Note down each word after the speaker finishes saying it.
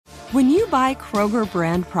When you buy Kroger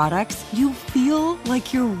brand products, you feel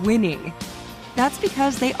like you're winning. That's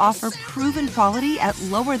because they offer proven quality at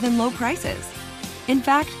lower than low prices. In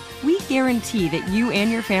fact, we guarantee that you and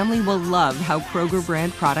your family will love how Kroger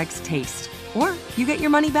brand products taste, or you get your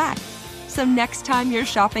money back. So next time you're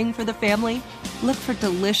shopping for the family, look for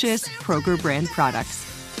delicious Kroger brand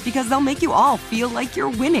products, because they'll make you all feel like you're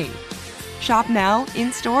winning. Shop now,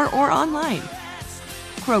 in-store, or online.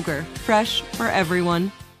 Kroger, fresh for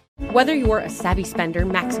everyone. Whether you're a savvy spender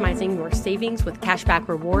maximizing your savings with cashback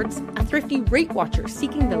rewards, a thrifty rate watcher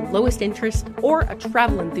seeking the lowest interest, or a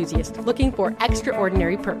travel enthusiast looking for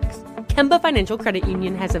extraordinary perks, Kemba Financial Credit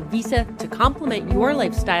Union has a visa to complement your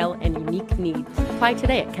lifestyle and unique needs. Apply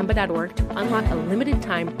today at Kemba.org to unlock a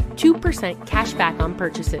limited-time 2% cash back on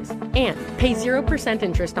purchases and pay 0%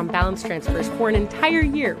 interest on balance transfers for an entire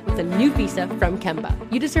year with a new visa from Kemba.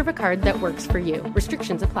 You deserve a card that works for you.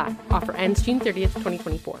 Restrictions apply. Offer ends June 30th,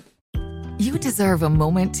 2024. You deserve a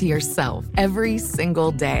moment to yourself every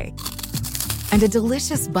single day. And a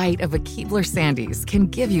delicious bite of a Keebler Sandies can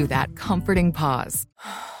give you that comforting pause.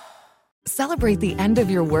 Celebrate the end of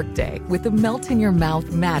your workday with the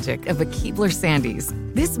melt-in-your-mouth magic of a Keebler Sandies.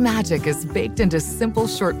 This magic is baked into simple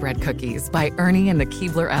shortbread cookies by Ernie and the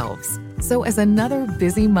Keebler Elves. So as another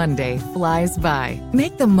busy Monday flies by,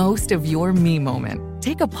 make the most of your me moment.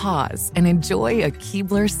 Take a pause and enjoy a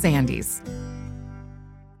Keebler Sandies.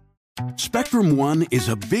 Spectrum One is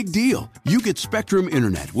a big deal. You get Spectrum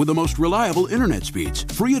Internet with the most reliable internet speeds,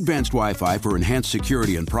 free advanced Wi-Fi for enhanced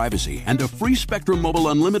security and privacy, and a free Spectrum Mobile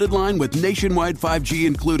Unlimited line with nationwide 5G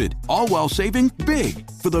included, all while saving big.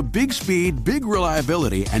 For the big speed, big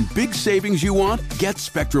reliability, and big savings you want, get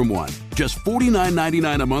Spectrum One. Just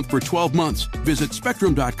 $49.99 a month for 12 months. Visit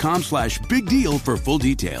spectrum.com/big deal for full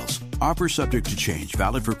details. Offer subject to change.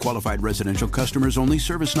 Valid for qualified residential customers only.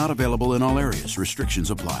 Service not available in all areas. Restrictions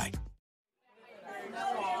apply.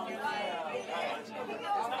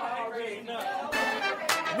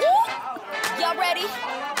 Y'all ready?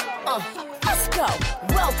 Let's go.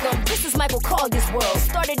 Welcome, this is Michael Collier's world.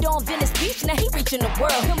 Started on Venice Beach, now he reaching the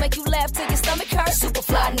world. He'll make you laugh till your stomach hurts. Super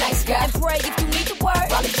fly, nice guy. And pray if you need the word.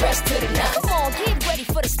 Probably dressed to the nines. Come on, get ready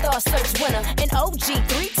for the Star Search winner. An OG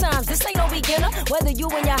 3 times, this ain't no beginner. Whether you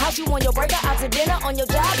in your house, you on your burger, out to dinner, on your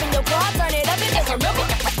job, in your car, turn it up and just remember.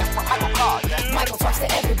 Michael Collier. Michael talks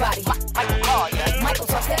to everybody. Michael Collier. Michael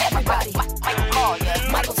talks to everybody. Michael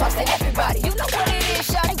Collier. Michael talks to everybody. You know what it is,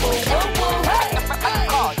 shawty. Woo, woo, woo, hey. Michael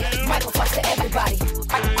Collier. Michael talks to everybody.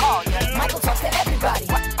 Michael Collier. Michael talks to everybody.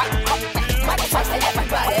 Michael talks to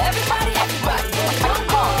everybody. Everybody, everybody. Michael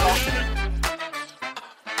Collier.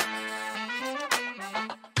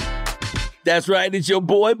 That's right. It's your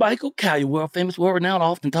boy, Michael Collier, world famous, world renowned,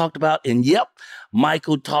 often talked about. And yep,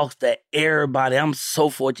 Michael talks to everybody. I'm so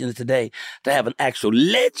fortunate today to have an actual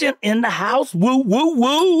legend in the house. Woo, woo,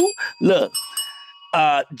 woo. Look,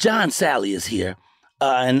 John Salley is here.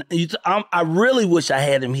 I really wish I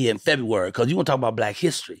had him here in February because you want to talk about Black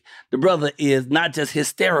history. The brother is not just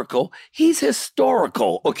hysterical, he's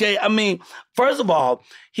historical, okay? I mean, first of all,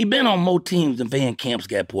 he been on more teams than Van Camp's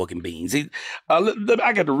got pork and beans.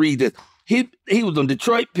 I got to read this. He was on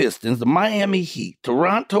Detroit Pistons, the Miami Heat,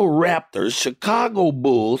 Toronto Raptors, Chicago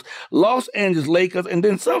Bulls, Los Angeles Lakers, and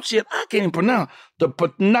then some shit I can't even pronounce. The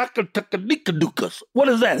Panathinaikos. What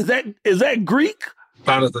is that? Is that Greek?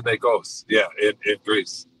 Panathinaikos, yeah, in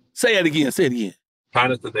Greece. Say it again.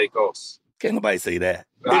 Panathinaikos. Can't nobody say that.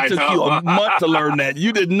 It took you a month to learn that.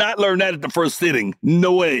 You did not learn that at the first sitting.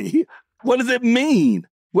 No way. What does it mean?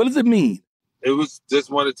 It was just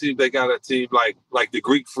one of the teams. They got a team like the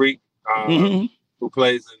Greek Freak, who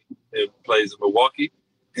plays in Milwaukee.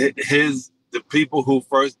 The people who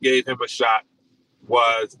first gave him a shot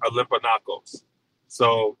was Olympiacos.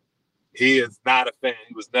 So he is not a fan.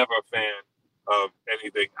 He was never a fan of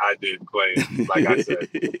anything I did playing, like I said,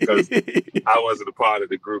 because I wasn't a part of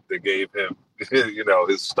the group that gave him,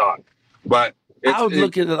 his start. But I was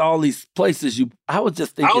looking at all these places. I was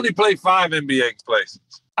just thinking. I only played 5 NBA places.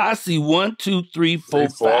 I see 1, 2, 3, 4,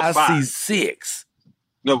 5. I see 6.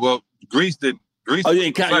 No, well, Greece did. Greece. Oh,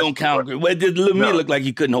 you don't count. Well, it did me look like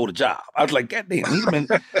he couldn't hold a job. I was like, God damn, he's been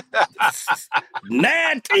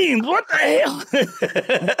 9 teams. What the hell?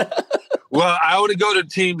 Well, I only go to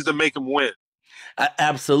teams to make them win.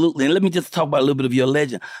 Absolutely. And let me just talk about a little bit of your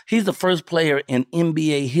legend. He's the first player in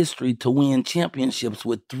NBA history to win championships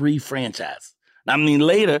with 3 franchises. I mean,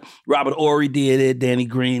 later, Robert Horry did it, Danny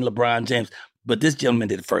Green, LeBron James, but this gentleman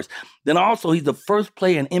did it first. Then also, he's the first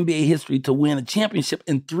player in NBA history to win a championship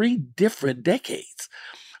in 3 different decades.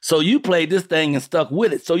 So you played this thing and stuck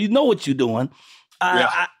with it. So you know what you're doing.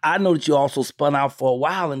 I know that you also spun out for a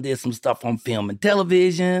while and did some stuff on film and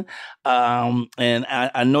television. And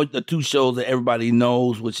I know the two shows that everybody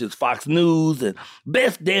knows, which is Fox News and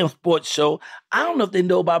Best Damn Sports Show. I don't know if they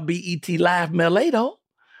know about BET Live from LA, though.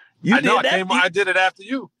 I did it after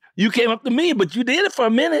you. You came up to me, but you did it for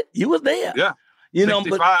a minute. You was there. Yeah. You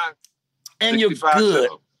 65, know, and you're good.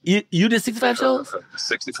 Shows. You did 65 shows?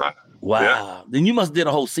 65. Wow. Yeah. Then you must have did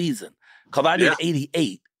a whole season. Because I did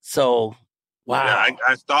 88. So, wow. Yeah,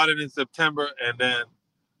 I started in September, and then,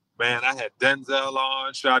 man, I had Denzel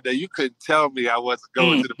on, Sade. You couldn't tell me I wasn't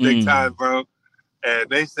going to the big time, bro. And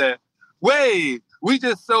they said, wait, we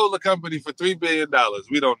just sold the company for $3 billion.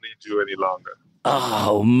 We don't need you any longer.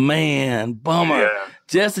 Oh, man. Bummer. Yeah.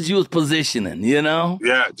 Just as you was positioning, you know?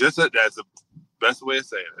 Yeah, that's the best way of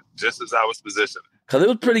saying it. Just as I was positioning. Because it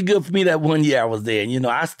was pretty good for me that one year I was there. And, you know,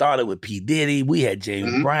 I started with P. Diddy. We had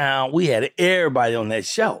James Brown. We had everybody on that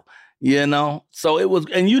show, you know? So it was,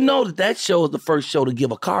 and you know that show was the first show to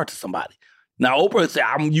give a car to somebody. Now, Oprah said,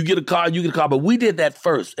 you get a car, but we did that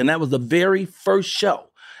first. And that was the very first show.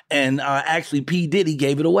 And actually, P. Diddy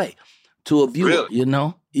gave it away to a viewer, really? You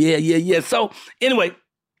know? Yeah. So anyway,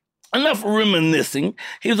 enough reminiscing.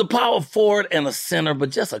 He was a power forward and a center, but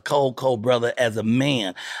just a cold brother as a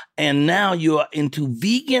man. And now you're into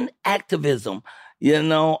vegan activism, you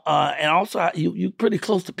know, and also you pretty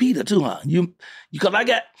close to Peter too, huh? Because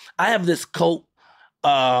I have this coat.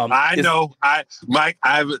 I know, Mike.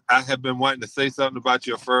 I have been wanting to say something about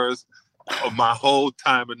your furs my whole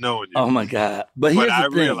time of knowing you. Oh my God! But here's the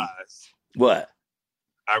thing. Realized what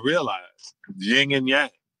I realized: yin and yang.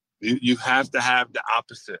 You have to have the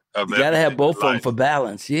opposite of it. You got to have both of them for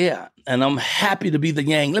balance, yeah. And I'm happy to be the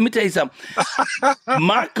yang. Let me tell you something.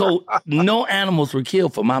 My coat, no animals were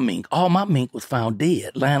killed for my mink. All my mink was found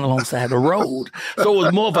dead, lying alongside the road. So it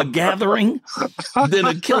was more of a gathering than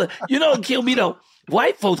a killer. You know what killed me, though?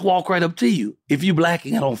 White folks walk right up to you if you black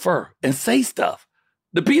and got on fur and say stuff.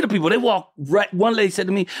 The Peter people, they walk right. One lady said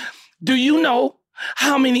to me, do you know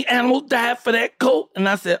how many animals died for that coat? And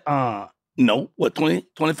I said, no, what, 20,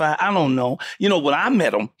 25? I don't know. You know, when I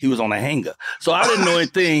met him, he was on a hanger. So I didn't know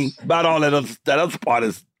anything about all that other part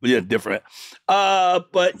is different.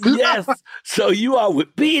 But yes, so you are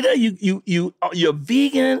with Peter. You're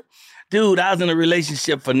vegan. Dude, I was in a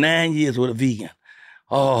relationship for 9 years with a vegan.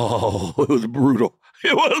 Oh, it was brutal.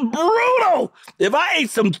 It was brutal. If I ate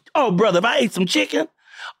some chicken,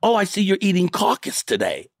 I see you're eating carcass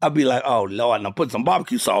today. I'd be like, oh, Lord, and I'll put some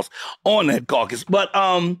barbecue sauce on that carcass. But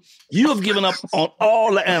you have given up on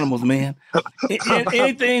all the animals, man.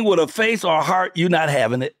 Anything with a face or a heart, you're not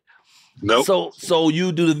having it. Nope. So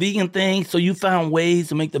you do the vegan thing. So you found ways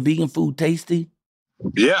to make the vegan food tasty?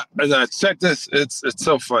 Yeah. Check this. It's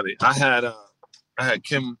so funny. I had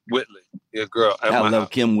Kim Whitley, your girl. I love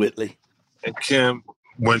Kim Whitley. And Kim,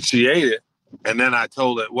 when she ate it, and then I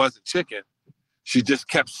told her it wasn't chicken, she just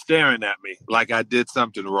kept staring at me like I did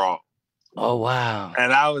something wrong. Oh, wow.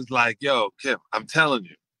 And I was like, yo, Kim, I'm telling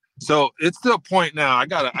you. So it's to a point now, I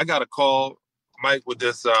gotta call Mike with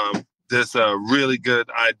this really good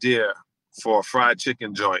idea for a fried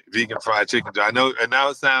chicken joint, vegan fried chicken joint. I know, and now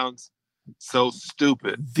it sounds so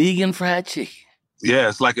stupid. Vegan fried chicken. Yeah,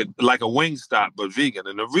 it's like a Wingstop, but vegan.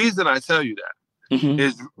 And the reason I tell you that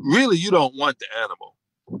is really you don't want the animal.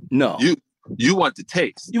 No. You want the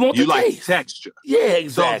taste. You want the taste. Like texture. Yeah, exactly.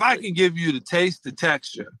 So if I can give you the taste, the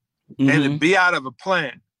texture, and it be out of a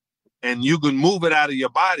plant, and you can move it out of your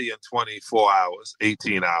body in 24 hours,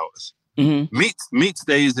 18 hours, meat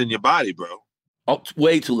stays in your body, bro. Oh,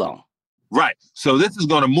 way too long. Right. So this is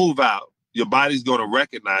going to move out. Your body's going to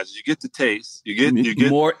recognize it. You get the taste. You get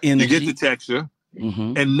more energy. You get the texture,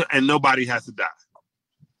 and nobody has to die.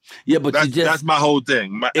 Yeah, but that's my whole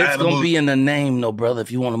thing. It's going to be in the name, though, brother,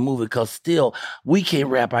 if you want to move it, because still, we can't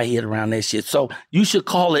wrap our head around that shit. So you should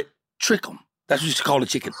call it trick 'em. That's what you should call the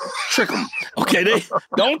chicken. Trick 'em. Okay,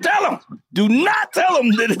 don't tell them. Do not tell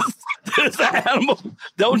them that it's an animal.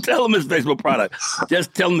 Don't tell them it's vegetable product.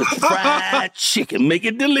 Just tell them it's fried chicken. Make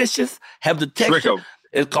it delicious. Have the texture.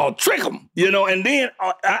 It's called trick 'em, you know, and then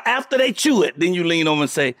after they chew it, then you lean over and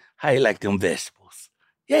say, how you like them vegetables?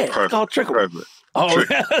 Yeah, it's called trick 'em. Perfect. Oh,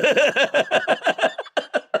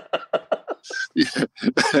 yeah.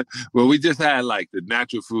 Well, we just had like the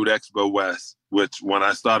Natural Food Expo West, which when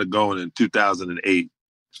I started going in 2008,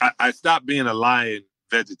 I stopped being a lion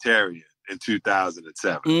vegetarian in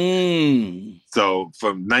 2007. So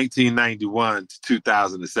from 1991 to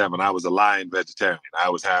 2007, I was a lion vegetarian. I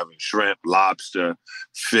was having shrimp, lobster,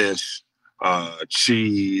 fish,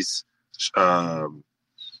 cheese,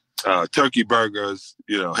 turkey burgers,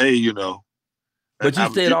 But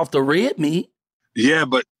you stayed off the red meat. Yeah,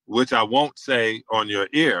 but which I won't say on your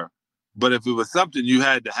ear, but if it was something you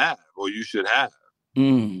had to have or you should have,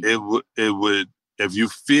 it would, if you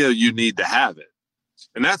feel you need to have it.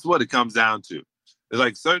 And that's what it comes down to. It's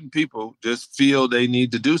like certain people just feel they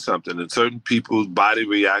need to do something, and certain people's body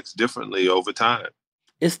reacts differently over time.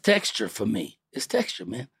 It's texture for me. It's texture,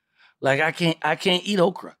 man. Like I can't eat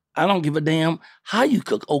okra. I don't give a damn how you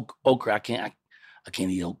cook okra. I can't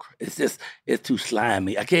eat okra. It's too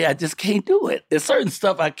slimy. I just can't do it. There's certain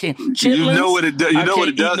stuff I can't. Chitlins, you know what it does. You know what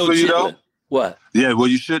it does for you, though. What? Yeah, well,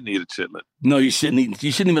 you shouldn't eat a chitlin. No, you shouldn't eat.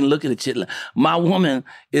 You shouldn't even look at a chitlin. My woman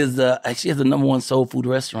is she has the #1 soul food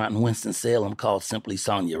restaurant in Winston-Salem called Simply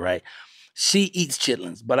Sonia, right? She eats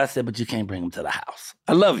chitlins, but I said, but you can't bring them to the house.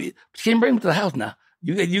 I love you, but you can't bring them to the house now.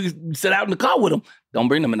 You can sit out in the car with them. Don't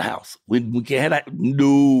bring them in the house. We can't have that.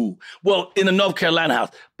 No. Well, in the North Carolina house,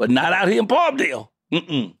 but not out here in Palmdale.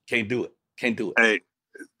 Can't do it. Can't do it. Hey,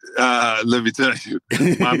 let me tell you,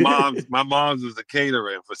 my mom's was a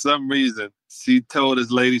caterer. And for some reason, she told this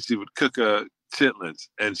lady she would cook her chitlins,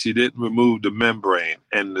 and she didn't remove the membrane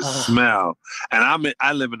and the smell. And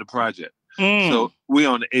I live in the project, so we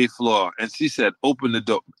on the 8th floor, and she said, "Open the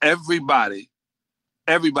door." Everybody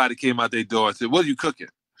came out their door and said, "What are you cooking?"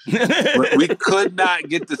 We could not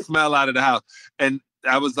get the smell out of the house, and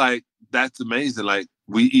I was like, "That's amazing!" Like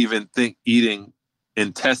we even think eating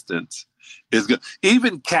intestines is good.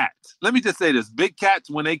 Even cats. Let me just say this: big cats,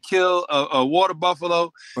 when they kill a water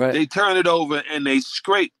buffalo, right, they turn it over and they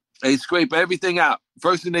scrape everything out.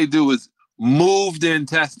 First thing they do is move the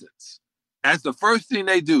intestines. That's the first thing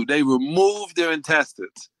they do. They remove their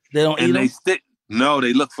intestines. They don't eat them? No,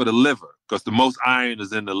 they look for the liver because the most iron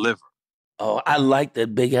is in the liver. Oh, I like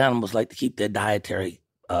that big animals like to keep their dietary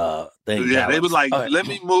thing. Yeah, they was like, let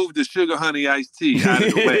me move the sugar honey iced tea out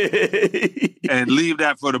of the way and leave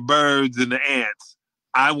that for the birds and the ants.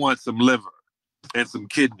 I want some liver and some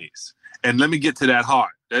kidneys. And let me get to that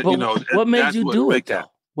heart. What made you do it,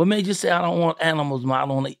 though? What made you say, I don't want animals, I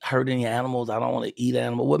don't want to hurt any animals, I don't want to eat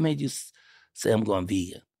animals? What made you say I'm going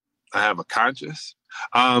vegan? I have a conscience.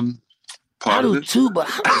 I do too, but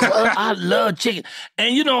I love chicken.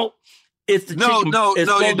 And it's the chicken. No,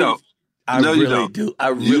 you don't. I really do. I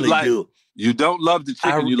really do. You don't love the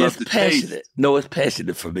chicken. You love the passionate. taste. No, it's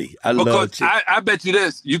passionate for me. I love chicken. I bet you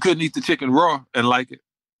this: you couldn't eat the chicken raw and like it.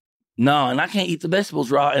 No, and I can't eat the vegetables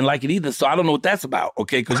raw and like it either. So I don't know what that's about.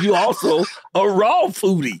 Okay, because you also a raw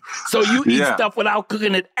foodie, so you eat stuff without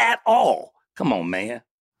cooking it at all. Come on, man.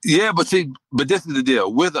 Yeah, but this is the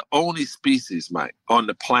deal. We're the only species, Mike, on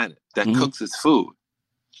the planet that cooks its food.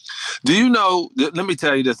 Do you know, let me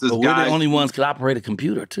tell you this. We're the only ones that operate a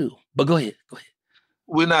computer, too. But go ahead.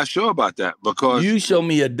 We're not sure about that because... You show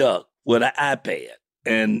me a duck with an iPad,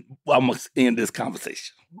 and I'm going to end this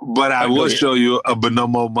conversation. But I will show you a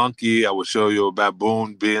bonobo monkey. I will show you a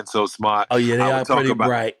baboon being so smart. Oh, yeah, they are pretty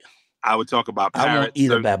bright. I would talk about parrots. I won't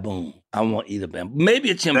eat a baboon. Maybe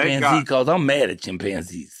a chimpanzee, because I'm mad at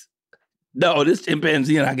chimpanzees. No, this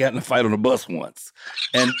chimpanzee and I got in a fight on a bus once.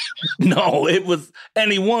 And no, he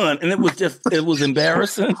won. And it was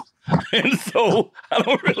embarrassing. And so I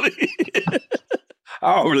don't really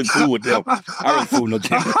cool with them. I don't fool no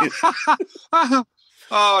chimpanzees.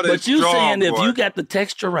 But you saying if you got the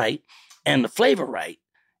texture right and the flavor right,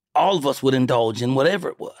 all of us would indulge in whatever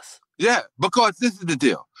it was. Yeah, because this is the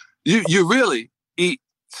deal. You really eat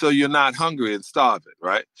so you're not hungry and starving,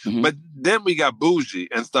 right? Mm-hmm. But then we got bougie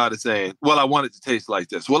and started saying, well, I want it to taste like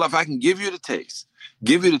this. Well, if I can give you the taste,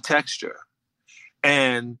 give you the texture,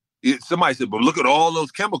 and somebody said, but look at all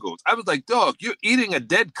those chemicals. I was like, dog, you're eating a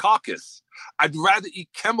dead carcass. I'd rather eat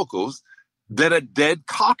chemicals than a dead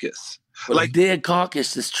carcass. Well, like dead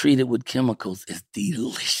carcass is treated with chemicals is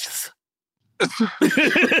delicious.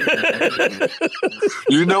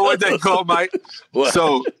 You know what they call Mike? What?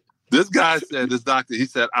 So this guy said, this doctor, he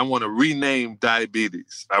said, I want to rename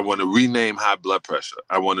diabetes. I want to rename high blood pressure.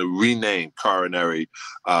 I want to rename coronary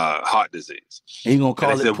heart disease. Are you going to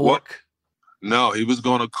call it pork? What? No, he was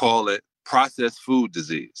going to call it processed food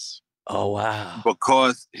disease. Oh, wow.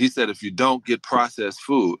 Because he said, if you don't get processed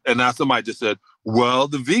food, and now somebody just said, well,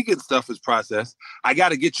 the vegan stuff is processed. I got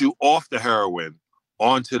to get you off the heroin,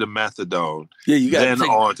 onto the methadone. Yeah, you got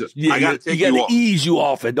to ease you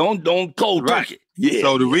off it. Don't cold turkey. Yeah.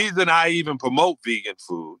 So the reason I even promote vegan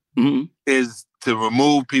food is to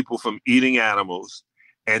remove people from eating animals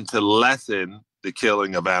and to lessen the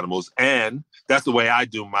killing of animals. And that's the way I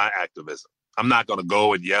do my activism. I'm not going to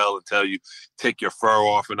go and yell and tell you, take your fur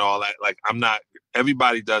off and all that. Like, I'm not,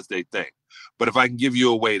 everybody does their thing. But if I can give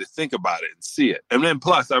you a way to think about it and see it. And then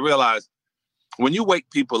plus, I realize when you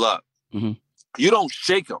wake people up, you don't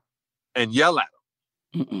shake them and yell at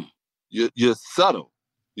them. You're subtle.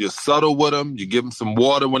 You're subtle with them. You give them some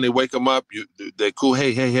water when they wake them up. They're cool.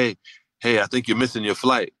 Hey, I think you're missing your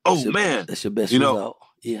flight. Man. That's your best result.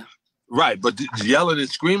 Yeah. Right. But yelling and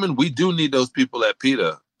screaming, we do need those people at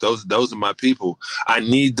PETA. Those are my people. I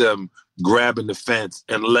need them grabbing the fence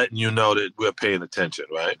and letting you know that we're paying attention,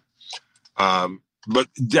 right? But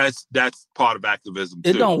that's part of activism, too.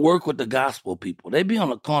 It don't work with the gospel people. They be on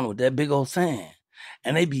the corner with that big old sign.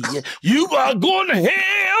 And they be, you are going to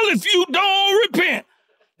hell if you don't repent.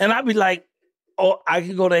 And I be like, oh, I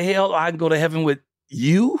can go to hell or I can go to heaven with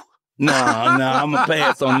you? No, I'm going to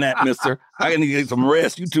pass on that, mister. I need to get some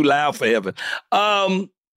rest. You too loud for heaven. I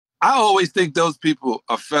always think those people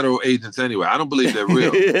are federal agents anyway. I don't believe they're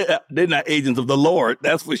real. Yeah, they're not agents of the Lord,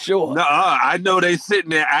 that's for sure. No, I know they sitting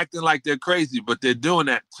there acting like they're crazy, but they're doing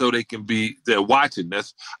that so they're watching.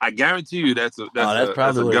 I guarantee you that's a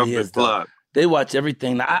government plug. They watch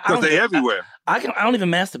everything. Because they're everywhere. I don't even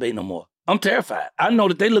masturbate no more. I'm terrified. I know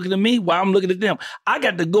that they looking at me while I'm looking at them. I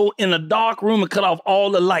got to go in a dark room and cut off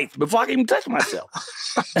all the lights before I can even touch myself.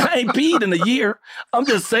 I ain't peed in a year. I'm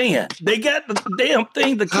just saying. They got the damn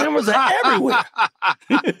thing. The cameras are everywhere.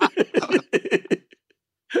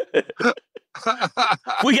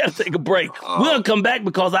 We got to take a break. We're going to come back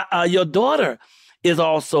because your daughter is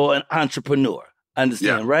also an entrepreneur.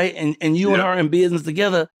 Understand, right? And you and her in business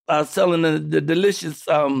together, selling the delicious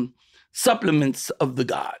supplements of the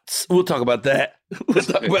gods. We'll talk about that. We'll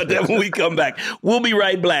talk about that when we come back. We'll be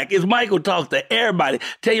right back. It's Michael Talks to Everybody.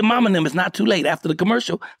 Tell your mama and them it's not too late. After the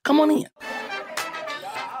commercial, come on in.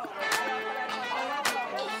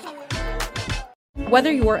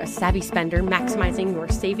 Whether you're a savvy spender maximizing your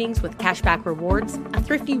savings with cashback rewards, a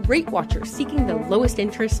thrifty rate watcher seeking the lowest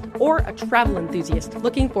interest, or a travel enthusiast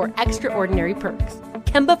looking for extraordinary perks,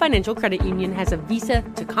 Kemba Financial Credit Union has a visa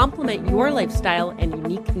to complement your lifestyle and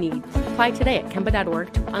unique needs. Apply today at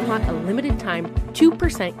Kemba.org to unlock a limited time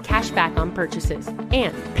 2% cash back on purchases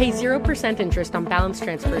and pay 0% interest on balance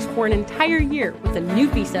transfers for an entire year with a new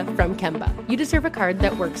visa from Kemba. You deserve a card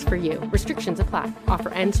that works for you. Restrictions apply. Offer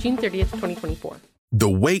ends June 30th, 2024. The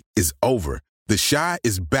wait is over. The Chi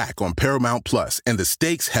is back on Paramount Plus, and the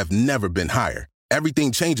stakes have never been higher.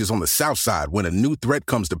 Everything changes on the South Side when a new threat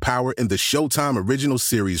comes to power in the Showtime original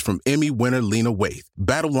series from Emmy winner Lena Waithe.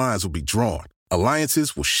 Battle lines will be drawn,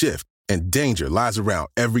 alliances will shift, and danger lies around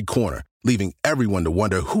every corner, leaving everyone to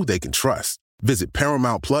wonder who they can trust. Visit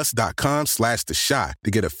ParamountPlus.com/The Chi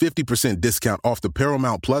to get a 50% discount off the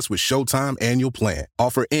Paramount Plus with Showtime annual plan.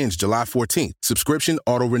 Offer ends July 14th. Subscription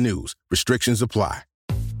auto-renews. Restrictions apply.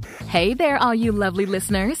 Hey there, all you lovely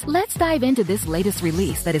listeners. Let's dive into this latest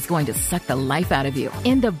release that is going to suck the life out of you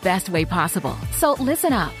in the best way possible. So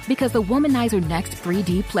listen up, because the Womanizer Next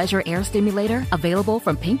 3D Pleasure Air Stimulator, available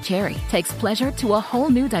from Pink Cherry, takes pleasure to a whole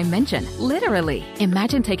new dimension, literally.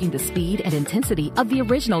 Imagine taking the speed and intensity of the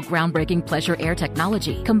original groundbreaking Pleasure Air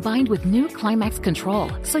technology, combined with new climax control,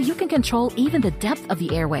 so you can control even the depth of the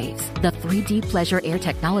airwaves. The 3D Pleasure Air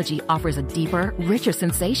technology offers a deeper, richer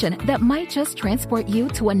sensation that might just transport you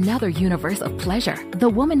to another universe of pleasure. The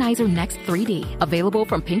Womanizer Next 3D, available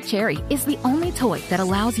from Pink Cherry, is the only toy that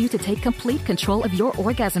allows you to take complete control of your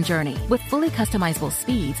orgasm journey with fully customizable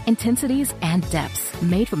speeds, intensities, and depths.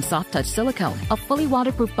 Made from soft touch silicone, a fully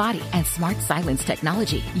waterproof body, and smart silence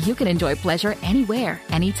technology, you can enjoy pleasure anywhere,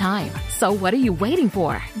 anytime. So what are you waiting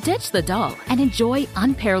for? Ditch the doll and enjoy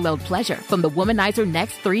unparalleled pleasure from the Womanizer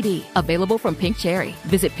Next 3D, available from Pink Cherry.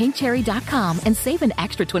 Visit pinkcherry.com and save an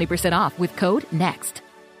extra 20% off with code NEXT.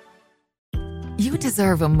 You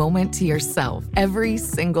deserve a moment to yourself every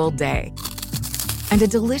single day. And a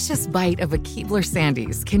delicious bite of a Keebler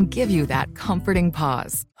Sandies can give you that comforting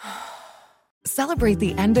pause. Celebrate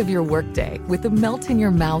the end of your workday with the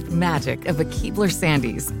melt-in-your-mouth magic of a Keebler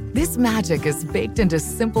Sandies. This magic is baked into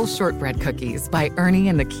simple shortbread cookies by Ernie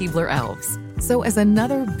and the Keebler Elves. So as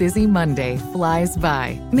another busy Monday flies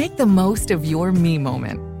by, make the most of your me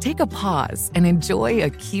moment. Take a pause and enjoy a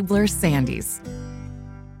Keebler Sandies.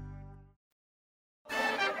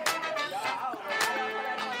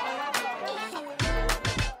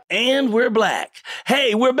 And we're black.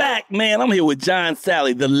 Hey, we're back, man. I'm here with John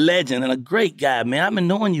Salley, the legend, and a great guy, man. I've been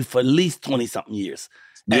knowing you for at least 20-something years.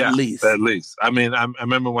 At least. I mean, I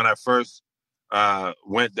remember when I first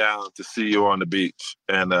went down to see you on the beach,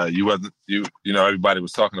 and you know, everybody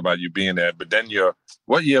was talking about you being there. But then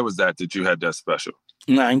what year was that you had that special?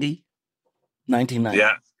 1990.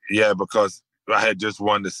 Yeah, because I had just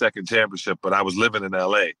won the second championship, but I was living in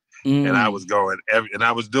L.A. And I was going and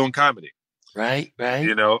I was doing comedy. Right.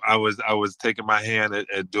 You know, I was taking my hand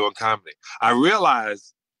at doing comedy. I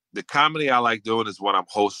realized the comedy I like doing is when I'm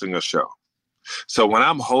hosting a show. So when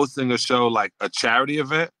I'm hosting a show like a charity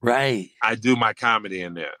event, right, I do my comedy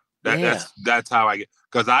in there. Yeah. That's how I get,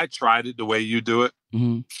 because I tried it the way you do it.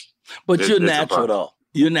 Mm-hmm. But you're it's natural though.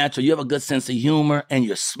 You're natural. You have a good sense of humor and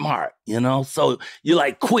you're smart, So you're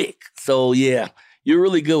like quick. So yeah, you're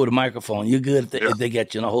really good with a microphone. You're good if they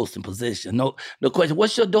get you in a hosting position. No question.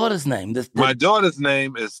 What's your daughter's name? My daughter's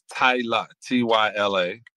name is Tyla,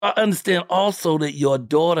 Tyla. I understand also that your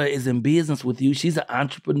daughter is in business with you. She's an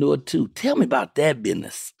entrepreneur too. Tell me about that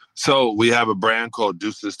business. So we have a brand called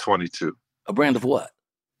Deuces 22. A brand of what?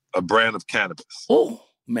 A brand of cannabis. Oh,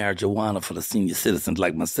 marijuana for the senior citizens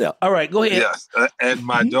like myself. All right, go ahead. Yes, and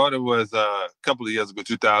my daughter was a couple of years ago,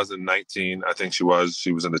 2019, I think she was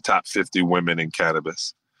in the top 50 women in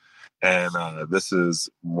cannabis. And this is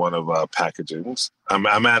one of our packagings. I'm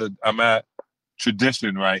at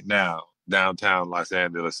Tradition right now, downtown Los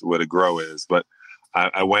Angeles, where the grow is. But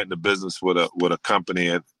I went into business with a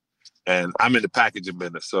company, and I'm in the packaging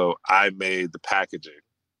business. So I made the packaging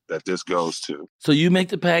that this goes to. So you make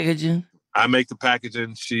the packaging? I make the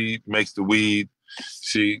packaging. She makes the weed.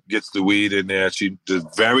 She gets the weed in there. She's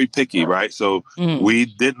very picky, right? So we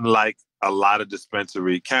didn't like a lot of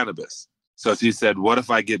dispensary cannabis. So she said, what if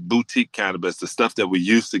I get boutique cannabis, the stuff that we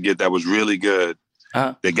used to get that was really good?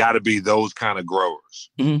 They got to be those kind of growers.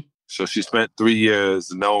 Mm-hmm. So she spent 3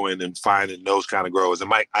 years knowing and finding those kind of growers. And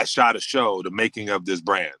Mike, I shot a show, the making of this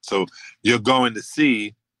brand. So you're going to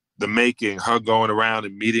see the making, her going around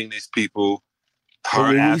and meeting these people.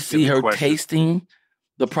 Will we see her tasting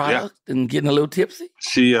the product and getting a little tipsy?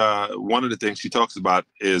 She one of the things she talks about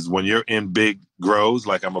is when you're in big grows,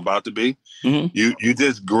 like I'm about to be, you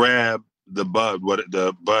just grab the bud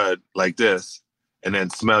like this, and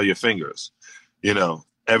then smell your fingers.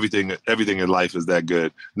 Everything in life is that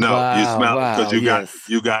good. No, you smell because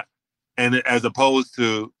you got, and as opposed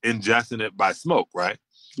to ingesting it by smoke, right?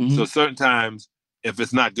 Mm-hmm. So certain times, if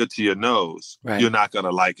it's not good to your nose, you're not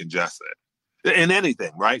gonna ingest it. In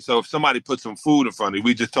anything, right? So if somebody puts some food in front of you,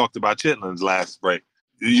 we just talked about chitlins last break.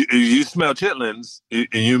 You smell chitlins, and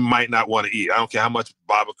you might not want to eat. I don't care how much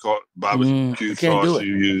barbecue sauce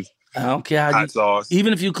you use. I don't care how hot sauce.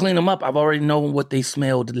 Even if you clean them up, I've already known what they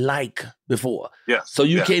smelled like before. Yes. So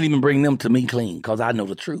you can't even bring them to me clean because I know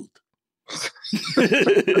the truth.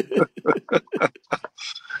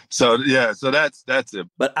 So that's it.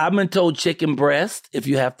 But I've been told chicken breast, if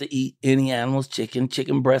you have to eat any animal's chicken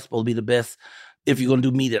breast will be the best if you're going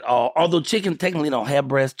to do meat at all. Although chicken technically don't have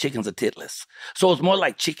breast, chickens are titless. So it's more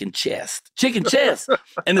like chicken chest.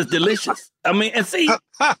 And it's delicious. I mean, and see,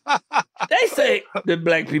 they say that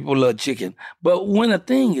black people love chicken, but when a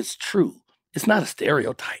thing is true, it's not a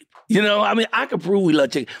stereotype. I mean, I can prove we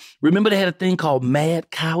love chicken. Remember they had a thing called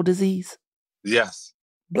mad cow disease? Yes.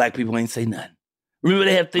 Black people ain't say nothing. Remember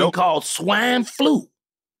they had a thing called swine flu.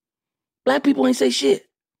 Black people ain't say shit.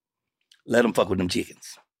 Let them fuck with them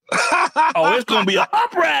chickens. It's going to be an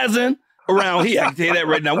uprising around here. I can tell you that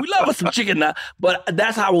right now. We love us some chicken now. But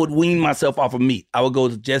that's how I would wean myself off of meat. I would go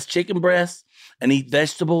to just chicken breasts and eat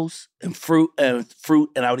vegetables and fruit, and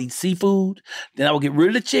I would eat seafood. Then I would get rid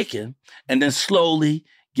of the chicken and then slowly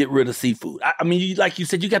get rid of seafood. I mean, like you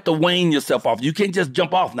said, you got to wean yourself off. You can't just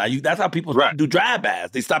jump off now. That's how people do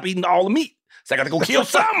drive-bys. They stop eating all the meat. So I got to go kill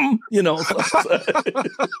something,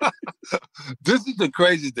 This is the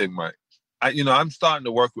crazy thing, Mike. I'm starting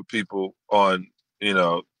to work with people on,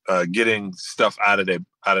 getting stuff out of their.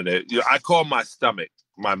 I call my stomach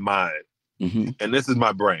my mind, and this is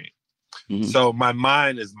my brain. Mm-hmm. So my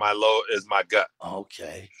mind is my gut.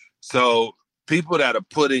 Okay. So people that are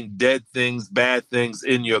putting dead things, bad things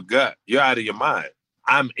in your gut, you're out of your mind.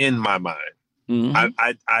 I'm in my mind. Mm-hmm.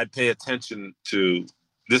 I pay attention to.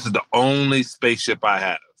 This is the only spaceship I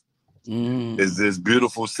have. Is this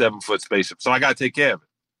beautiful 7-foot spaceship. So I got to take care of it.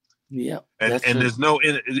 Yeah. And there's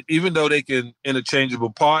even though they can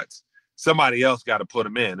interchangeable parts, somebody else got to put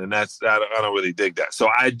them in. And I don't really dig that. So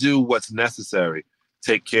I do what's necessary.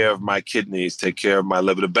 Take care of my kidneys, take care of my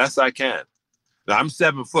liver the best I can. Now I'm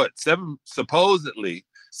 7 foot. Supposedly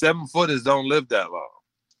 7 footers don't live that long.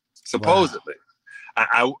 Supposedly.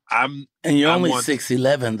 Wow. I'm and you're only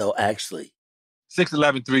 6'11" though, actually.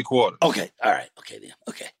 6'11", 3/4. Okay. All right. Okay then.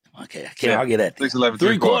 Okay. I can't argue that. 6'11",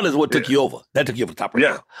 3/4 is what took you over. That took you over the top right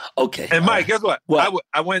now. Okay. And Mike, guess what?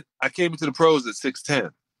 I came into the pros at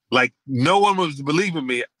 6'10". Like no one was believing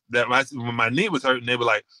me that when my knee was hurting, they were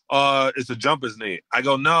like, it's a jumper's knee. I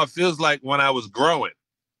go, no, it feels like when I was growing,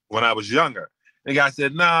 when I was younger. And the guy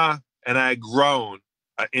said, nah. And I had grown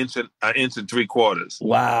an inch and 3/4.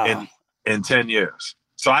 Wow. In 10 years.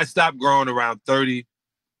 So I stopped growing around 30,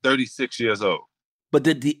 36 years old. But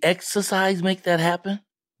did the exercise make that happen?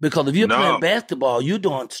 Because if you're playing basketball, you're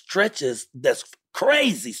doing stretches that's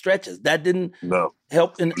crazy stretches. That didn't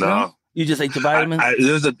help. No? You just ate your vitamins?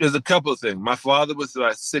 There's a couple of things. My father was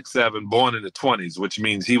 6'7", born in the 20s, which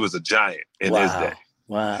means he was a giant in his day.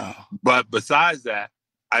 Wow. But besides that,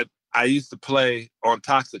 I used to play on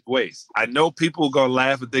toxic waste. I know people are going to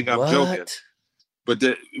laugh and think I'm joking. But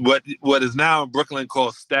what is now in Brooklyn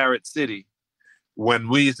called Starrett City, when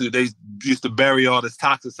they used to bury all this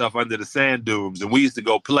toxic stuff under the sand dunes, and we used to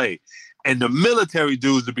go play. And the military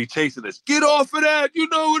dudes would be chasing us. Get off of that! You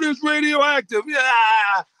know it is radioactive.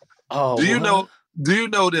 Yeah. Oh. Do you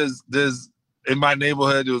know there's in my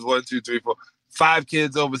neighborhood there was 1, 2, 3, 4, 5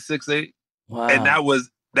 kids over 6'8". Wow. And that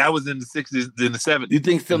was in the 60s, in the 70s. You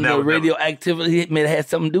think some of the radioactivity may have had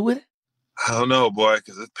something to do with it? I don't know, boy,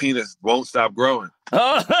 because his penis won't stop growing.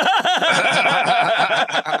 Oh.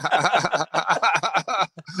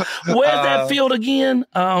 Where's that field again?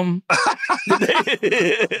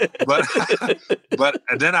 But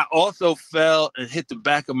then I also fell and hit the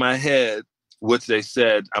back of my head, which they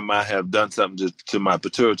said I might have done something to my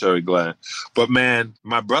pituitary gland. But man,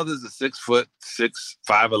 my brother's a 6 foot,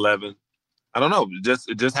 5'11". I don't know.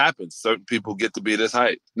 It just happens. Certain people get to be this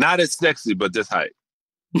height. Not as sexy, but this height.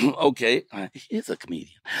 Okay. He's a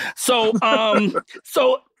comedian. So,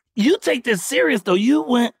 so you take this serious, though. You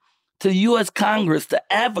went to U.S. Congress to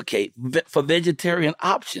advocate for vegetarian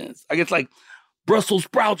options. I guess like Brussels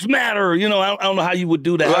sprouts matter. You know, I don't know how you would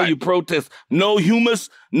do that. Right. How you protest no humus,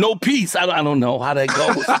 no peace. I don't know how that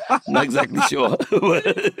goes. I'm not exactly sure.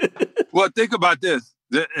 Well, think about this.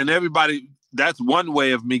 And everybody, that's one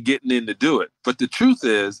way of me getting in to do it. But the truth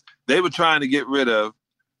is, they were trying to get rid of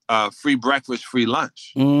free breakfast, free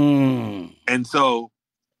lunch. And so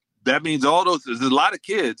that means there's a lot of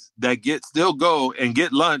kids that still go and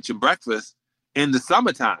get lunch and breakfast in the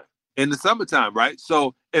summertime, right?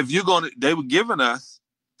 So if they were giving us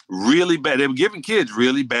really bad, they were giving kids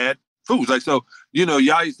really bad foods. Like, so, you know,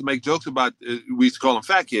 y'all used to make jokes about, we used to call them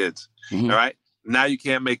fat kids, all right? Now you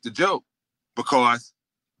can't make the joke because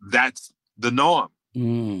that's the norm.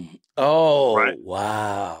 Oh, right?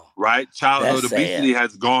 Wow. Right? Childhood obesity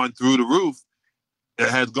has gone through the roof. It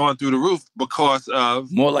has gone through the roof because of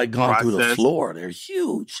more like gone through the floor. They're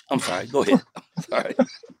huge. I'm sorry. Go ahead. I'm sorry.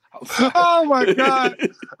 Oh my God.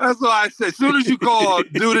 That's what I said. As soon as you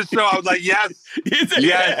called, do the show, I was like, yes.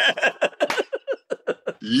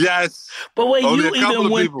 Yes. But wait, you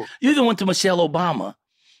even went to Michelle Obama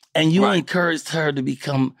and you encouraged her to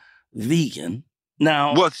become vegan.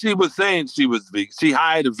 Now, well, she was saying she was vegan. She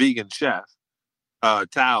hired a vegan chef,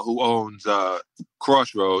 Tal, who owns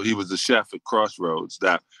Crossroads. He was the chef at Crossroads,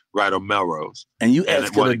 that right on Melrose. And you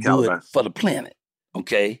asked her to do it for the planet,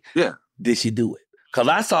 okay? Yeah. Did she do it? Because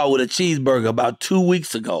I saw her with a cheeseburger about 2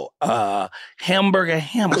 weeks ago. Hamburger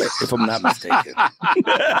Hamlet, if I'm not mistaken.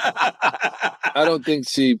 I don't think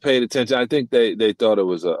she paid attention. I think they thought it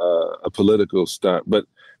was a political stunt, but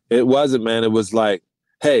it wasn't, man. It was like,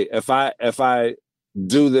 hey, if I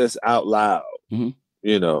do this out loud,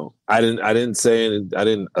 you know, I didn't say anything, I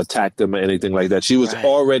didn't attack them or anything like that. She was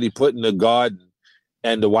already putting the garden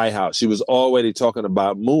and the White House. She was already talking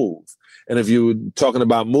about move. And if you were talking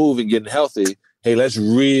about move and getting healthy, hey, if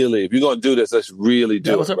you're going to do this, let's really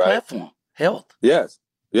do it. That was her platform, health. Yes.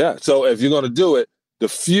 Yeah. So if you're going to do it, the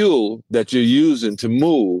fuel that you're using to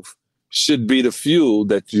move should be the fuel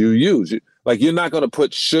that you use. Like, you're not going to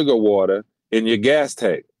put sugar water in your gas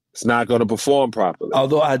tank. It's not going to perform properly.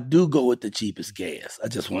 Although I do go with the cheapest gas.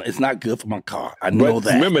 It's not good for my car. I know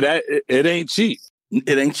that. Remember that it ain't cheap.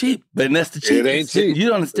 It ain't cheap, but that's the cheapest. It ain't cheap. You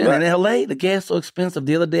don't understand. Right. In L.A., the gas so expensive.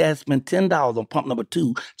 The other day, I spent $10 on pump number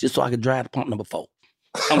 2 just so I could drive to pump number 4.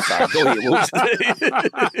 I'm sorry. Go ahead.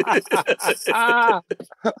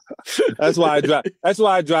 That's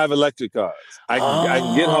why I drive electric cars. I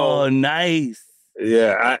can get home. Oh, nice.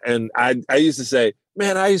 Yeah, I used to say,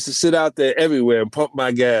 man, I used to sit out there everywhere and pump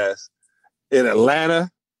my gas. In Atlanta,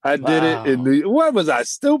 I did it. What was I,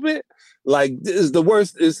 stupid? Like, this is the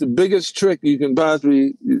worst. It's the biggest trick you can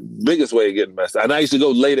possibly, biggest way of getting messed up. And I used to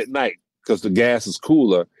go late at night because the gas is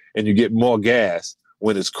cooler and you get more gas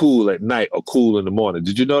when it's cool at night or cool in the morning.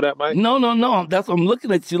 Did you know that, Mike? No. That's what I'm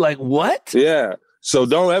looking at you like, what? Yeah. So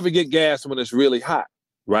don't ever get gas when it's really hot,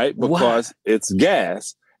 right? Because it's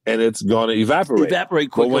gas and it's going to evaporate.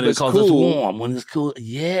 Evaporate quicker because it's warm. When it's cool,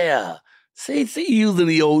 yeah. See, using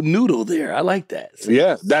the old noodle there. I like that. See?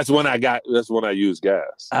 Yeah, that's when I use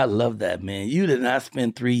gas. I love that, man. You did not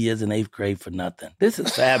spend 3 years in 8th grade for nothing. This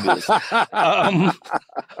is fabulous.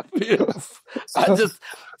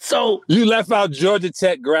 So you left out Georgia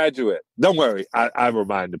Tech graduate. Don't worry, I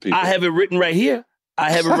remind the people. I have it written right here.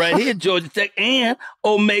 I have it right here, Georgia Tech and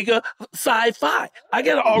Omega Sci-Fi. I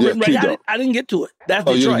got it all written right. I didn't get to it. That's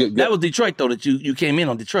Detroit. That was Detroit, though, that you came in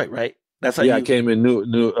on Detroit, right? That's how I came in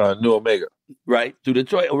new Omega. Right, through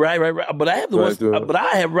Detroit. Right. But I have but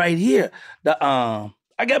I have right here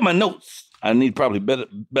I got my notes. I need probably better.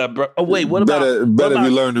 Oh, wait, what about... Better if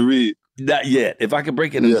you learn to read. Not yet. If I could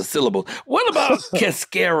break it into syllables. What about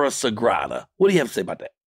Cascara Sagrada? What do you have to say about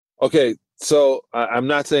that? Okay, so I'm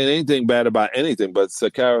not saying anything bad about anything, but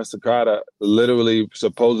Cascara Sagrada, literally,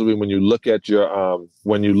 supposedly, when you look at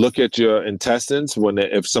your intestines,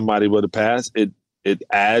 if somebody were to pass, it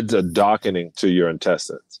adds a darkening to your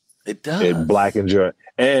intestines. It does. It blackens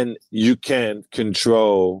and you can't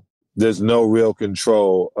control. There's no real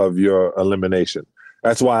control of your elimination.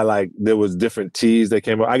 That's why, there was different teas that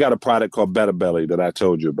came out. I got a product called Better Belly that I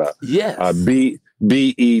told you about. Yes.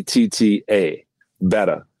 BETTA.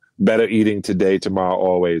 Better. Better eating today, tomorrow,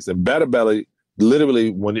 always. And Better Belly,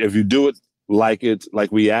 literally, if you do it like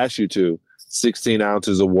we asked you to, 16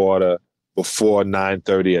 ounces of water before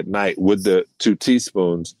 9:30 at night with the 2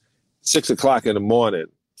 teaspoons, 6 o'clock in the morning.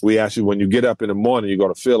 We ask you, when you get up in the morning, you're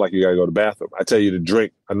going to feel like you got to go to the bathroom. I tell you to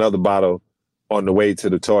drink another bottle on the way to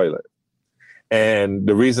the toilet. And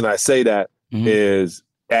the reason I say that is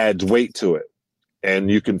adds weight to it. And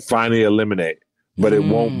you can finally eliminate, but it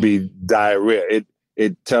won't be diarrhea.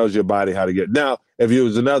 It tells your body how to get. Now, if it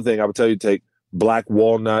was another thing, I would tell you to take black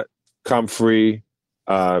walnut, comfrey,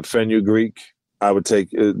 fenugreek. I would take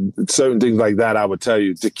certain things like that. I would tell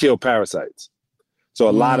you to kill parasites. So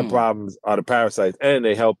a lot of problems are the parasites, and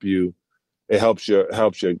they help you. It helps your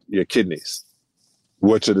kidneys,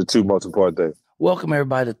 which are the 2 most important things. Welcome,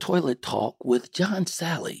 everybody, to Toilet Talk with John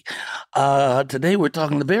Salley. Today, we're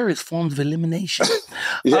talking the various forms of elimination.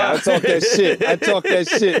 I talk that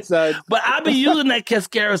shit, son. But I be using that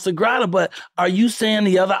Cascara Sagrada, but are you saying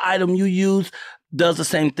the other item you use does the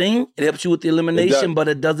same thing? It helps you with the elimination, but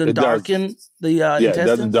it doesn't darken the intestines? It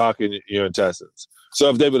doesn't darken your intestines. So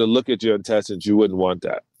if they were to look at your intestines, you wouldn't want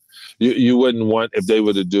that. You wouldn't want, if they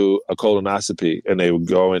were to do a colonoscopy and they would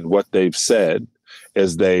go in, what they've said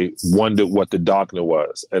is they wondered what the darkness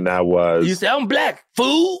was. And that was... You say, I'm black,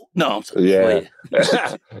 fool? No, I'm sorry. Yeah.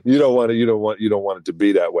 You don't want it to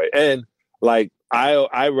be that way. And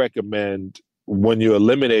I recommend when you're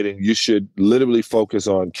eliminating, you should literally focus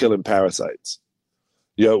on killing parasites.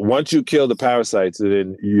 Once you kill the parasites,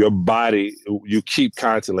 then your body, you keep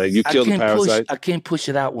constantly, you kill the parasites. I can't push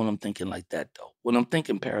it out when I'm thinking like that, though. When I'm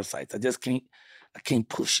thinking parasites, I can't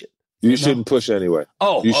push it. You shouldn't push anyway.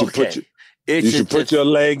 Oh, you should put your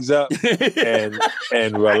legs up and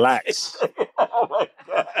relax. Oh my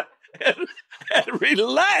God. And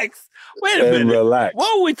relax. Wait a minute. Relax.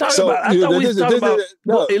 What were we talking about? I thought we were talking about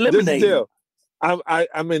eliminating.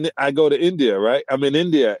 I go to India, right? I'm in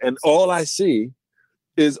India, and all I see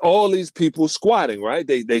is all these people squatting, right?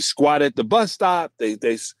 They squat at the bus stop. They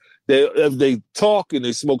talk and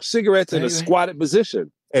they smoke cigarettes in a squatted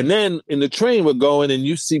position. And then in the train we're going, and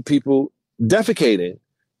you see people defecating.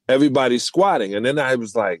 Everybody's squatting. And then I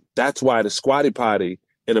was like, that's why the squatty potty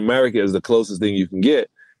in America is the closest thing you can get.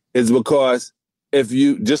 Is because if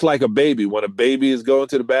you, just like a baby, when a baby is going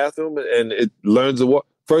to the bathroom and it learns to walk,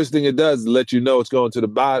 first thing it does is let you know it's going to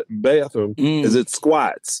the bathroom is it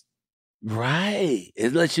squats. Right.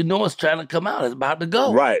 It lets you know it's trying to come out. It's about to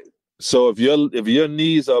go. Right. So if your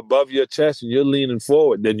knees are above your chest and you're leaning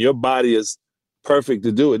forward, then your body is perfect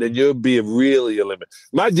to do it. Then you'll be really eliminated.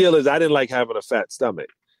 My deal is I didn't like having a fat stomach.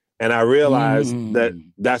 And I realized that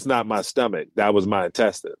that's not my stomach. That was my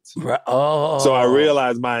intestines. Right. Oh. So I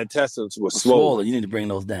realized my intestines were swollen. You need to bring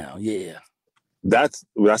those down. Yeah. That's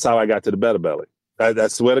how I got to the Better Belly. I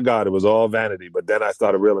swear to God, it was all vanity. But then I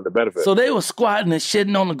started reeling the benefits. So they were squatting and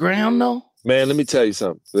shitting on the ground, though? Man, let me tell you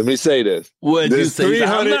something. Let me say this. What did you say?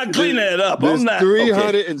 I'm not cleaning it up. There's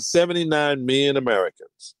 379 million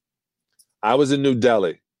Americans. I was in New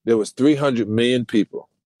Delhi. There was 300 million people.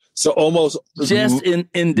 So almost... Just in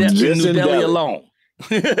New Delhi alone.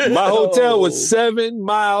 My hotel was 7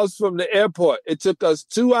 miles from the airport. It took us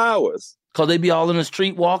 2 hours. Because they be all in the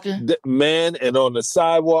street walking? Man, and on the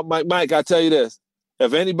sidewalk. Mike, I tell you this.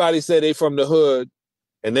 If anybody say they from the hood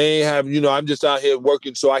and they ain't have, I'm just out here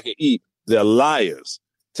working so I can eat, they're liars.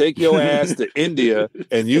 Take your ass to India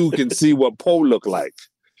and you can see what poor look like.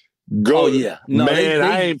 Go. Oh, yeah. No, man,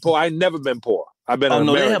 I ain't poor. I ain't never been poor. I've been an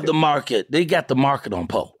American. They have the market. They got the market on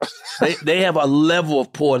poor. they have a level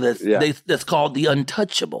of poor that's called the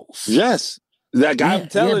untouchables. Yes. Like, I'm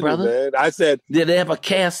telling you, brother. man. I said... Yeah, they have a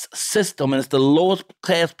caste system, and it's the lowest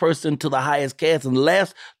caste person to the highest caste, and the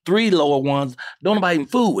last 3 lower ones, don't nobody even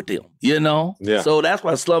fool with them, you know? Yeah. So that's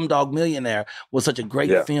why Slumdog Millionaire was such a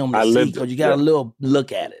great film to see, because you got a little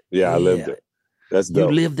look at it. Yeah, I lived it. That's dope.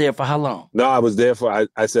 You lived there for how long? No, I was there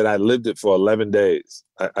I said I lived it for 11 days.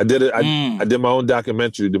 I did it. I did my own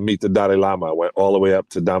documentary to meet the Dalai Lama. I went all the way up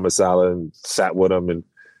to Dharamsala and sat with him and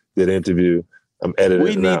did an interview. I'm editing.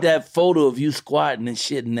 We need that photo of you squatting and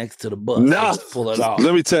shitting next to the bus. No, just pull it off.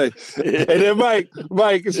 Let me tell you. And then Mike,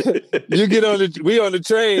 you get we on the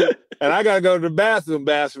train, and I gotta go to the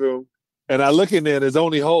bathroom, and I look in there. There's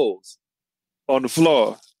only holes on the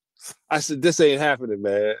floor. I said, "This ain't happening,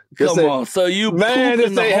 man." Come on, so you poop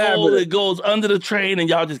in the hole happening. that goes under the train, and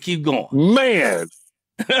y'all just keep going, man.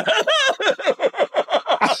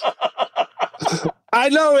 I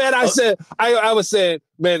know, man. I said, I was saying,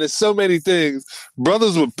 man, there's so many things.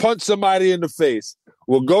 Brothers would punch somebody in the face,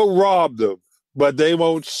 will go rob them, but they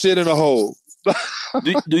won't shit in a hole.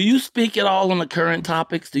 do you speak at all on the current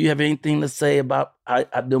topics? Do you have anything to say about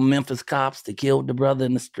the Memphis cops that killed the brother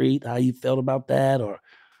in the street? How you felt about that,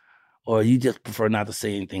 or you just prefer not to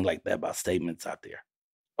say anything like that about statements out there?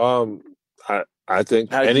 I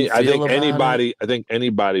think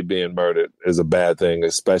anybody being murdered is a bad thing,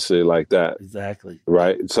 especially like that. Exactly.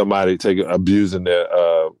 Right? Somebody abusing their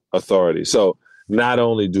authority. So not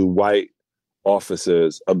only do white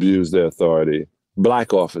officers abuse their authority,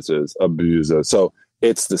 black officers abuse it. So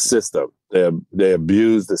it's the system. They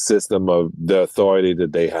abuse the system of the authority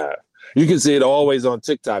that they have. You can see it always on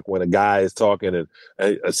TikTok when a guy is talking and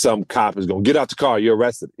some cop is going, "Get out the car, you're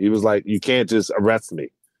arrested." He was like, "You can't just arrest me.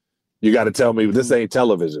 You got to tell me this ain't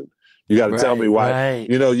television. You got to tell me why." Right.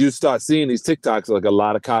 You know, you start seeing these TikToks, like a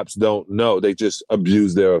lot of cops don't know. They just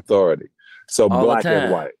abuse their authority. So all black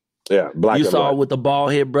and white. Yeah, black and white. You saw with the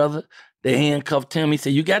bald head brother, they handcuffed him. He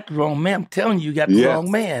said, "You got the wrong man. I'm telling you, you got the wrong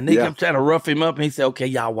man." They kept trying to rough him up, and he said, "Okay,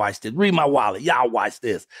 y'all watch this. Read my wallet. Y'all watch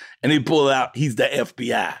this." And he pulled out, he's the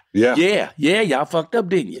FBI. Yeah, y'all fucked up,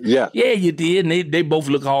 didn't you? Yeah, you did. And they both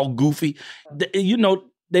look all goofy.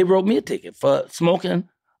 They wrote me a ticket for smoking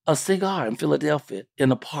a cigar in Philadelphia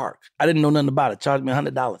in a park. I didn't know nothing about it. Charged me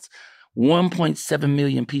 $100. 1.7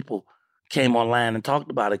 million people came online and talked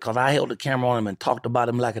about it because I held the camera on him and talked about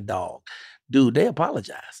him like a dog. Dude, they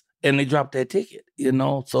apologized. And they dropped their ticket,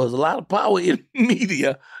 So there's a lot of power in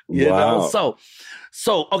media, you know.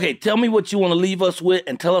 So, okay, tell me what you want to leave us with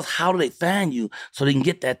and tell us how do they find you so they can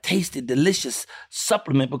get that tasty, delicious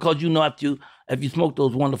supplement, because if you smoke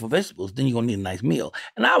those wonderful vegetables, then you're going to need a nice meal.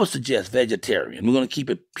 And I would suggest vegetarian. We're going to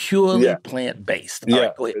keep it purely plant-based. All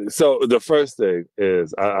right, go ahead. So the first thing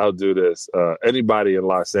is, I'll do this. Anybody in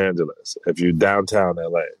Los Angeles, if you're downtown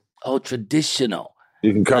LA. Oh, traditional.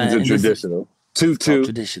 You can come to traditional.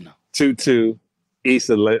 22 East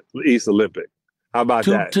Olympic. How about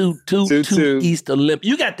that? 22 East Olympic.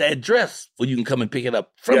 You got the address where you can come and pick it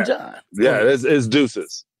up from John. Yeah, it's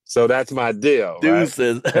Deuces. So that's my deal.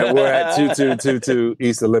 Deuces. Right? And we're at 2222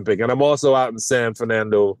 East Olympic. And I'm also out in San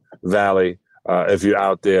Fernando Valley, if you're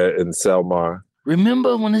out there in Selmar.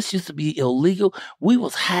 Remember when this used to be illegal? We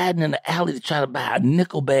was hiding in the alley to try to buy a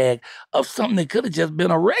nickel bag of something that could have just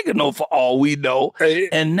been oregano for all we know.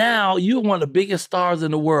 And now you're one of the biggest stars in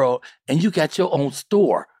the world, and you got your own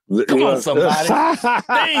store. Come on, somebody.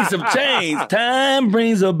 Things have changed. Time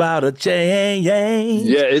brings about a change.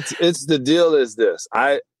 Yeah, it's the deal is this.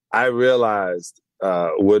 I realized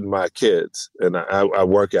with my kids, and I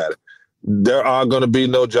work at it, there are going to be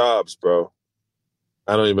no jobs, bro.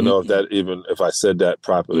 I don't even know if I said that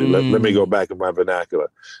properly. Let me go back in my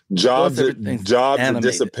vernacular. Jobs are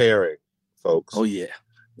disappearing, folks. Oh, yeah.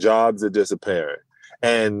 Jobs are disappearing.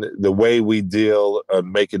 And the way we deal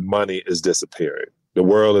on making money is disappearing. The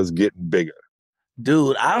world is getting bigger.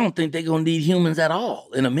 Dude, I don't think they're going to need humans at all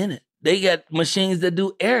in a minute. They got machines that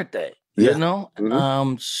do everything. You know?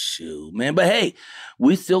 Mm-hmm. Shoot, man. But hey,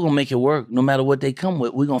 we still gonna make it work. No matter what they come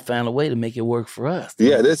with, we're gonna find a way to make it work for us.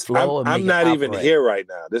 Yeah, I'm not even here right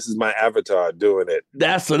now. This is my avatar doing it.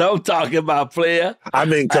 That's what I'm talking about, player.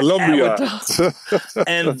 I'm in Colombia.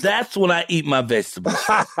 And that's when I eat my vegetables.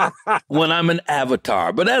 When I'm an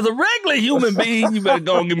avatar. But as a regular human being, you better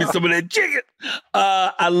go and give me some of that chicken.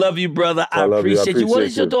 I love you, brother. I appreciate you. What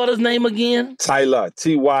is your daughter's name again? Tyla,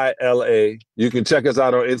 Tyla. You can check us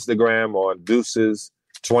out on Instagram on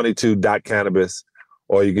deuces22.cannabis,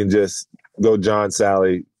 or you can just go John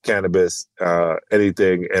Salley Cannabis,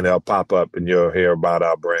 anything, and it'll pop up and you'll hear about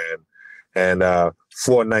our brand. And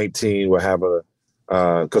 419, we're having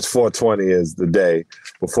because 420 is the day,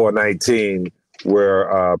 but 419,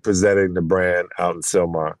 we're presenting the brand out in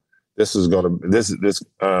Selmar. This is gonna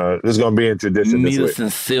be in tradition this week.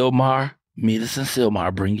 Meet us in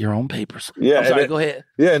Silmar. Bring your own papers. Yeah, I'm sorry, go ahead.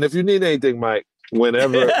 Yeah, and if you need anything, Mike,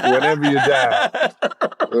 whenever you die,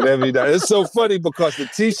 it's so funny because the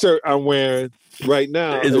T-shirt I'm wearing right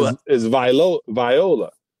now is Viola.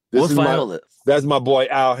 What's Viola? That's my boy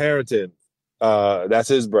Al Harrington. That's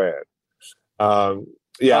his brand. A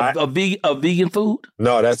vegan food?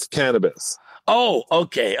 No, that's cannabis. Oh,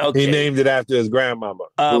 okay. He named it after his grandmama.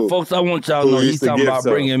 Folks, I want y'all to know he's talking about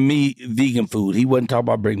bringing me vegan food. He wasn't talking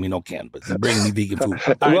about bringing me no cannabis. He's bringing me vegan food.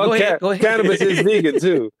 All right, go ahead. Cannabis is vegan,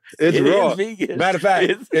 too. It's raw. Vegan. Matter of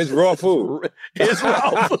fact, it's raw food. It's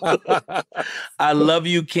raw food. I love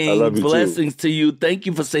you, King. I love you Blessings too. to you. Thank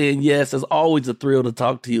you for saying yes. It's always a thrill to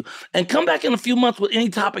talk to you. And come back in a few months with any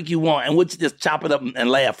topic you want, and we'll just chop it up and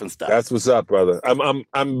laugh and stuff. That's what's up, brother. I'm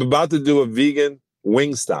about to do a vegan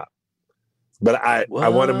wing stop. But I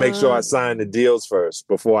want to make sure I sign the deals first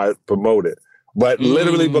before I promote it. But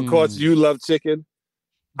literally because you love chicken,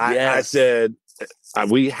 I said,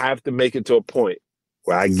 we have to make it to a point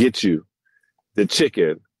where I get you the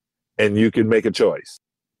chicken and you can make a choice.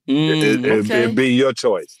 It'd be your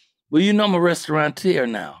choice. Well, you know I'm a restaurateur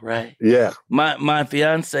now, right? Yeah. My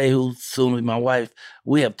fiance, who's soon to be my wife,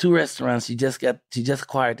 we have 2 restaurants. She just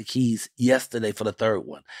acquired the keys yesterday for the 3rd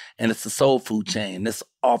one, and it's a soul food chain. That's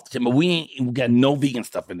off the chain, but we got no vegan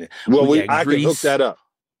stuff in there. Well, I can hook that up.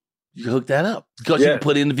 You can hook that up because you can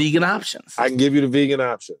put in the vegan options. I can give you the vegan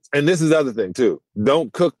options, and this is the other thing too.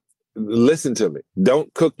 Don't cook. Listen to me.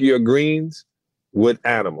 Don't cook your greens with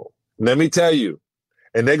animal. Let me tell you.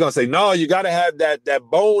 And they're going to say, no, you got to have that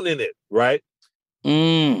bone in it, right?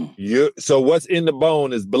 So what's in the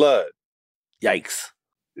bone is blood. Yikes.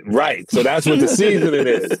 Right. So that's what the seasoning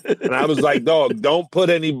is. And I was like, dog, don't put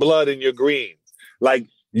any blood in your greens. Like,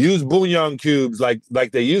 use bouillon cubes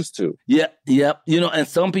like they used to. Yeah. You know, and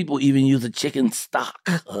some people even use a chicken stock,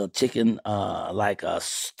 like a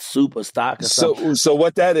soup or stock or something. So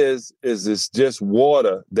what that is it's just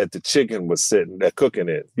water that the chicken was cooking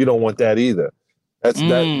in. You don't want that either. That's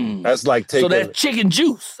like taking. So that's chicken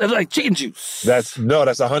juice. That's like chicken juice. That's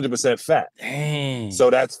 100% fat. Dang.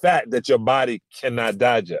 So that's fat that your body cannot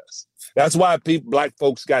digest. That's why black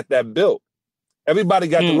folks got that built. Everybody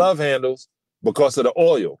got the love handles because of the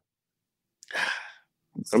oil.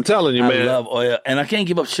 I'm telling you, man. I love oil, and I can't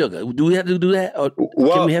give up sugar. Do we have to do that, or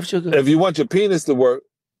can we have sugar? If you want your penis to work,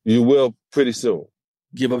 you will pretty soon.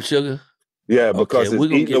 Give up sugar. Yeah, because it's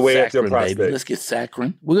eating away at your prostate. Baby. Let's get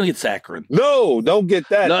saccharin. We're going to get saccharin. No, don't get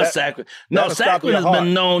that. No, saccharin. No, saccharin has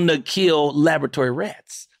been known to kill laboratory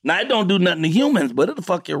rats. Now, it don't do nothing to humans, but it'll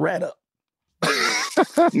fuck your rat up.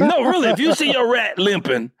 No, really. If you see your rat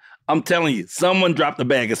limping, I'm telling you, someone dropped a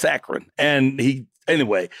bag of saccharin.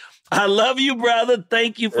 Anyway, I love you, brother.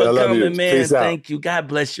 Thank you for coming, man. Peace Thank out. you. God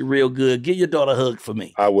bless you real good. Give your daughter a hug for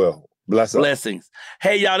me. I will. Blessings.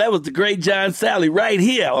 Hey, y'all, that was the great John Salley right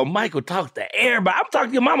here on Michael Talks to Everybody. I'm talking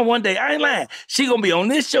to your mama one day. I ain't lying. She going to be on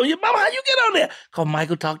this show. Your mama, how you get on there? Call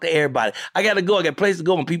Michael Talk to Everybody. I got to go. I got places to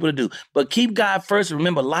go and people to do. But keep God first.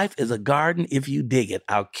 Remember, life is a garden if you dig it.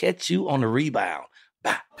 I'll catch you on the rebound.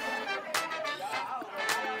 Bye.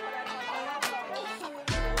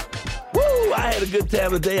 Woo! I had a good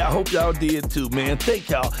time today. I hope y'all did too, man. Thank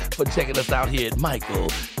y'all for checking us out here at Michael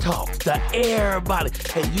Talks to Everybody.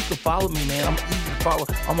 Hey, you can follow me, man. I'm easy to follow.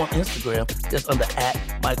 I'm on Instagram. That's under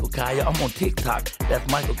 @MichaelKaya. I'm on TikTok. That's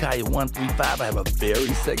MichaelKaya135. I have a very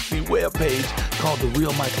sexy webpage called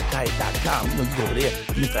TheRealMichaelKaya.com. You know, you go over there.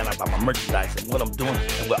 You can find out about my merchandise and what I'm doing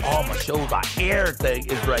and where all my shows are. Everything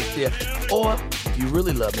is right there. Or if you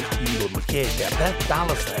really love me, you can go to my Cash App.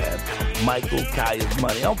 That's $Michael Kaya's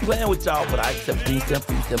money. I'm playing with y'all, but I accept green stamp,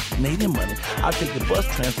 Canadian money. I'll take the bus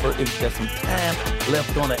transfer if there's some time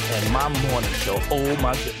left on it. And my morning show, oh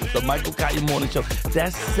my goodness, the Michael Kaya Morning Show.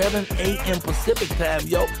 That's 7 a.m. Pacific time,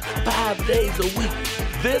 yo. 5 days a week.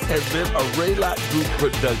 This has been a Raylock Group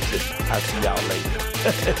production. I'll see y'all later.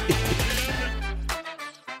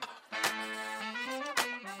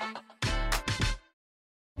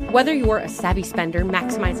 Whether you're a savvy spender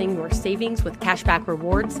maximizing your savings with cashback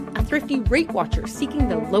rewards, a thrifty rate watcher seeking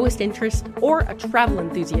the lowest interest, or a travel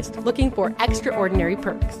enthusiast looking for extraordinary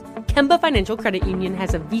perks, Kemba Financial Credit Union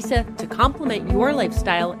has a visa to complement your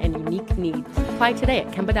lifestyle and unique needs. Apply today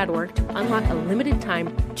at Kemba.org to unlock a limited-time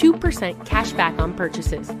 2% cash back on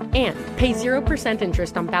purchases and pay 0%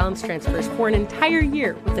 interest on balance transfers for an entire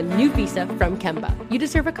year with a new visa from Kemba. You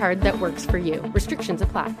deserve a card that works for you. Restrictions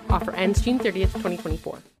apply. Offer ends June 30th,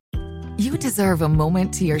 2024. You deserve a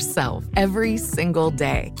moment to yourself every single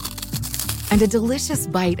day. And a delicious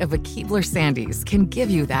bite of a Keebler Sandies can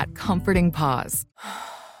give you that comforting pause.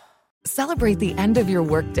 Celebrate the end of your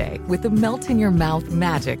workday with the melt-in-your-mouth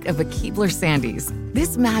magic of a Keebler Sandies.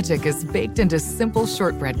 This magic is baked into simple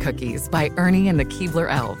shortbread cookies by Ernie and the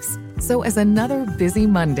Keebler Elves. So as another busy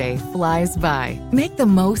Monday flies by, make the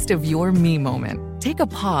most of your me moment. Take a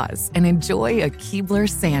pause and enjoy a Keebler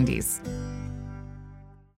Sandies.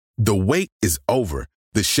 The wait is over.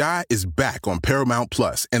 The Chi is back on Paramount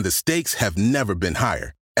Plus, and the stakes have never been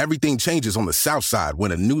higher. Everything changes on the South Side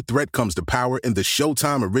when a new threat comes to power in the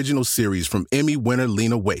Showtime original series from Emmy winner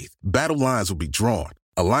Lena Waithe. Battle lines will be drawn,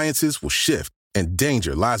 alliances will shift, and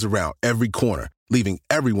danger lies around every corner, leaving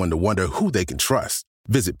everyone to wonder who they can trust.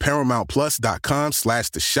 Visit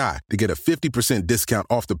ParamountPlus.com/The Chi to get a 50% discount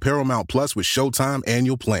off the Paramount Plus with Showtime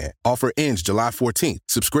annual plan. Offer ends July 14th.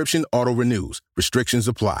 Subscription auto-renews. Restrictions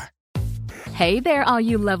apply. Hey there, all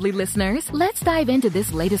you lovely listeners. Let's dive into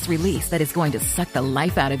this latest release that is going to suck the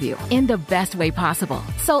life out of you in the best way possible.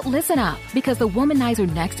 So listen up, because the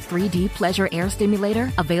Womanizer Next 3D Pleasure Air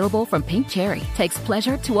Stimulator, available from Pink Cherry, takes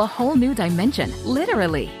pleasure to a whole new dimension,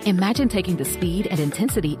 literally. Imagine taking the speed and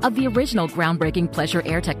intensity of the original groundbreaking Pleasure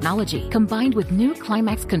Air technology, combined with new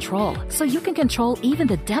climax control, so you can control even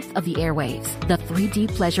the depth of the airwaves. The 3D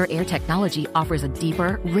Pleasure Air technology offers a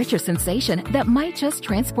deeper, richer sensation that might just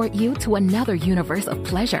transport you to another universe of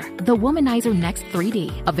pleasure. The Womanizer Next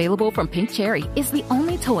 3D, available from Pink Cherry, is the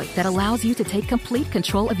only toy that allows you to take complete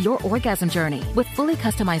control of your orgasm journey with fully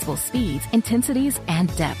customizable speeds, intensities,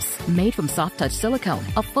 and depths. Made from soft touch silicone,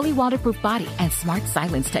 a fully waterproof body, and smart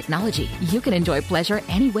silence technology, you can enjoy pleasure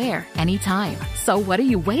anywhere, anytime. So what are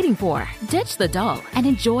you waiting for? Ditch the dull and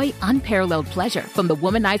enjoy unparalleled pleasure from the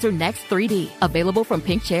Womanizer Next 3D, available from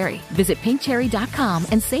Pink Cherry. Visit pinkcherry.com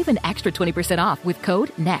and save an extra 20% off with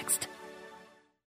code NEXT.